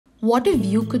What if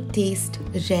you could taste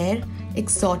rare,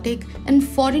 exotic, and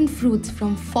foreign fruits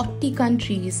from 40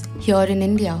 countries here in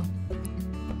India?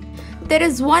 There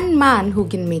is one man who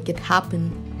can make it happen.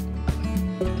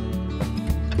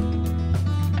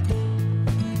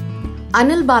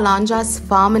 Anil Balanja's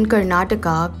farm in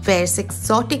Karnataka bears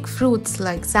exotic fruits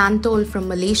like santol from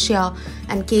Malaysia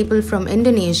and kapel from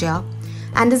Indonesia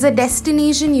and is a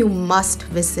destination you must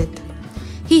visit.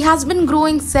 He has been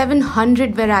growing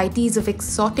 700 varieties of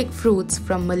exotic fruits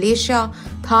from Malaysia,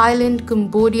 Thailand,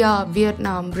 Cambodia,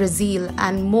 Vietnam, Brazil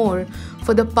and more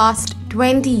for the past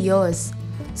 20 years.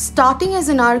 Starting as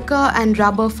an arka and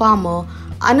rubber farmer,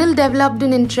 Anil developed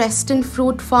an interest in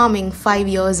fruit farming 5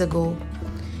 years ago.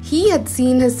 He had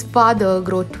seen his father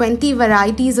grow 20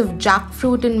 varieties of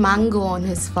jackfruit and mango on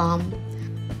his farm.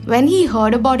 When he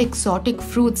heard about exotic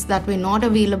fruits that were not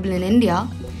available in India,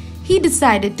 he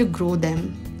decided to grow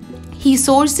them. He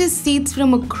sources seeds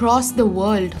from across the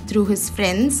world through his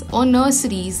friends or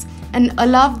nurseries and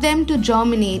allowed them to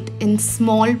germinate in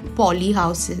small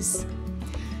polyhouses.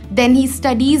 Then he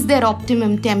studies their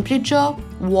optimum temperature,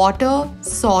 water,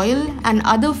 soil, and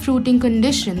other fruiting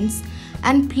conditions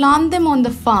and plant them on the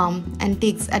farm and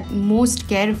takes utmost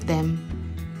care of them.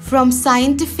 From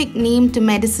scientific name to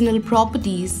medicinal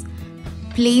properties,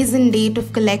 place and date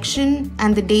of collection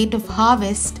and the date of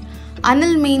harvest,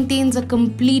 Anil maintains a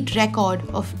complete record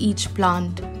of each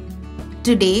plant.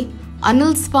 Today,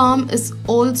 Anil's farm is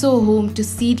also home to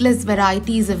seedless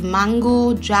varieties of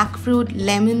mango, jackfruit,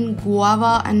 lemon,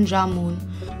 guava and jamun.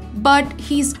 But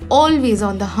he's always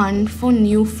on the hunt for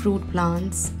new fruit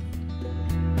plants.